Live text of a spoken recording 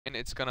and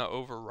it's gonna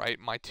overwrite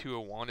my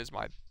 201 as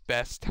my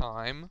best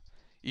time,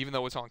 even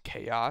though it's on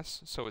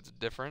chaos, so it's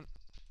different.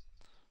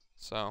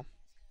 So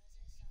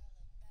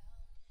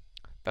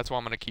that's why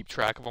I'm gonna keep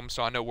track of them,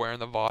 so I know where in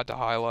the VOD to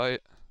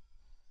highlight.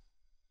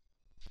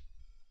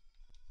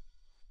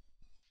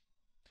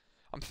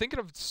 I'm thinking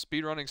of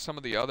speedrunning some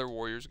of the other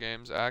Warriors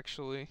games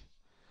actually.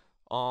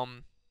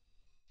 Um,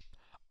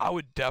 I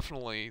would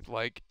definitely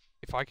like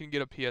if I can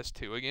get a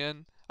PS2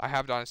 again. I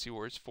have Dynasty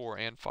Warriors 4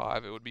 and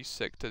 5. It would be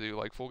sick to do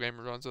like full game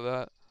runs of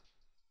that.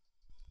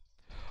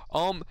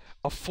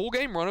 A full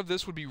game run of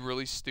this would be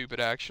really stupid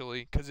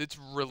actually, because it's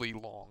really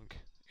long.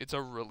 It's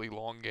a really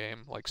long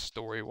game, like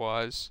story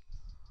wise.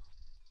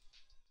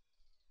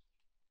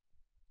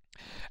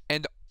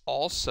 And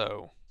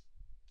also,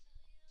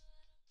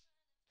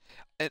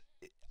 it,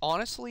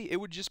 honestly, it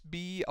would just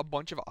be a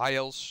bunch of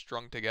ILs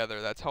strung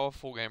together. That's how a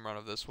full game run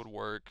of this would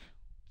work.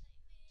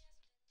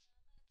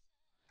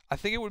 I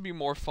think it would be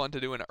more fun to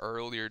do an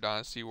earlier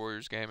Dynasty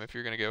Warriors game if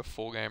you're gonna go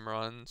full game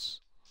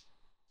runs.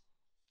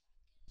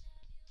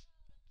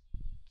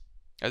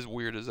 As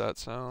weird as that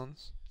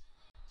sounds.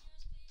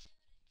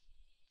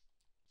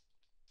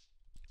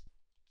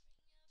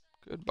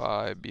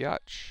 Goodbye,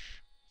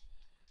 biatch.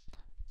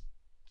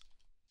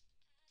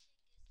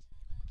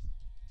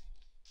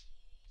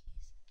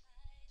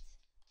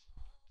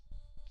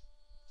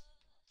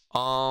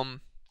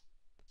 Um,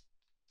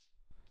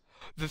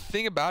 the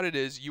thing about it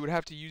is you would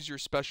have to use your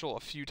special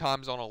a few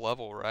times on a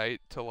level, right?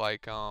 To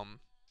like to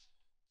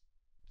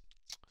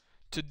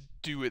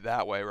do it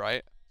that way,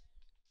 right?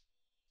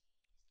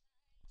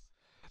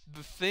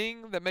 The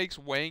thing that makes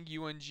Wang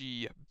Yuan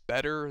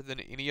better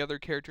than any other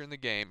character in the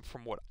game,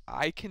 from what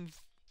I can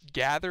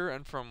gather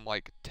and from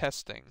like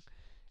testing,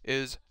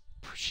 is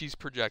she's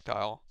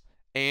projectile.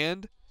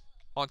 And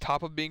on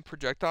top of being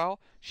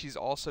projectile, she's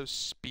also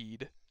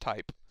speed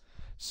type.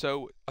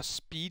 So a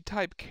speed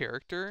type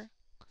character,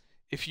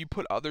 if you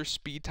put other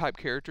speed type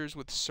characters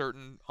with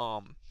certain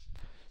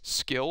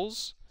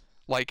skills,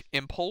 like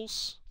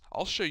impulse,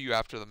 I'll show you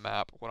after the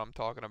map what I'm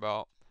talking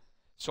about.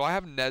 So I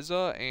have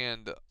Neza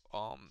and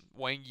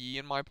Wang Yi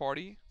in my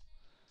party.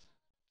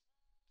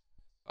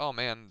 Oh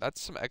man,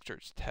 that's some extra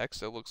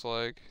text it looks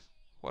like.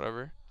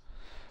 Whatever.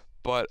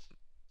 But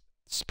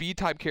speed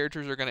type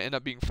characters are going to end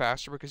up being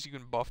faster because you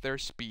can buff their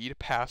speed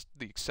past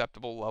the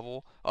acceptable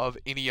level of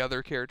any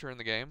other character in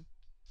the game.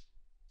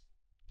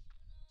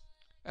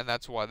 And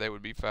that's why they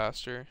would be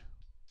faster.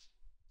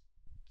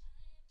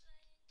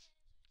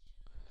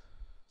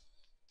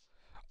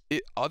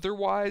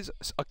 Otherwise,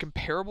 a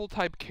comparable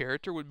type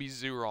character would be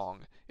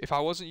Zurong. If I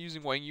wasn't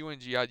using Wang Yuan,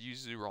 I'd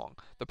use Zurong.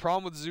 The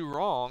problem with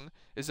Zurong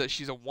is that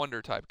she's a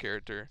wonder type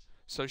character,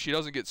 so she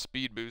doesn't get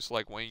speed boost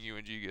like Wang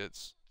Yuan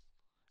gets.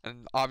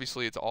 And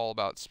obviously, it's all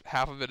about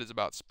half of it is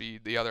about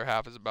speed, the other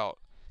half is about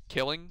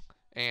killing.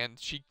 And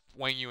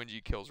Wang Yuan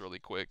kills really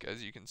quick,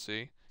 as you can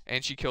see,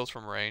 and she kills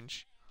from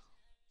range.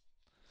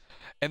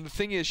 And the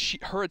thing is,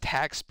 her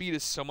attack speed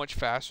is so much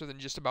faster than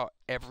just about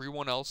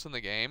everyone else in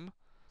the game.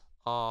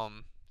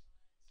 Um,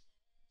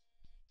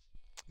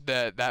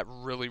 that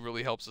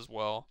really helps as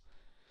well.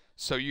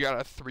 So you got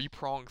a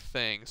three-pronged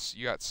thing. So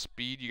you got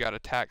speed, you got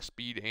attack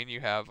speed, and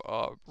you have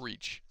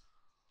reach.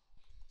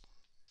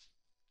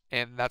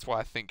 And that's why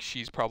I think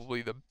she's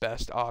probably the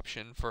best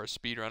option for a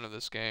speed run of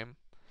this game.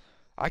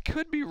 I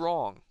could be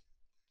wrong.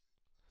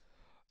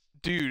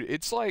 Dude,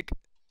 it's like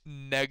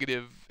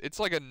negative. It's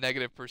like a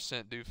negative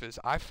percent doofus.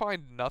 I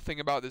find nothing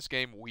about this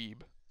game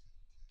weeb.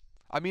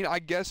 I mean, I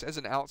guess as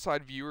an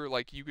outside viewer,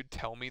 like you could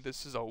tell me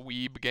this is a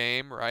weeb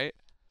game, right?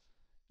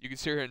 You can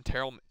sit here and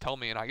tell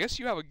me, and I guess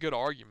you have a good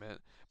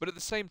argument. But at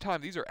the same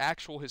time, these are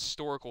actual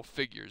historical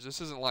figures.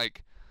 This isn't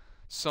like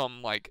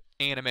some like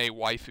anime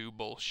waifu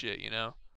bullshit, you know?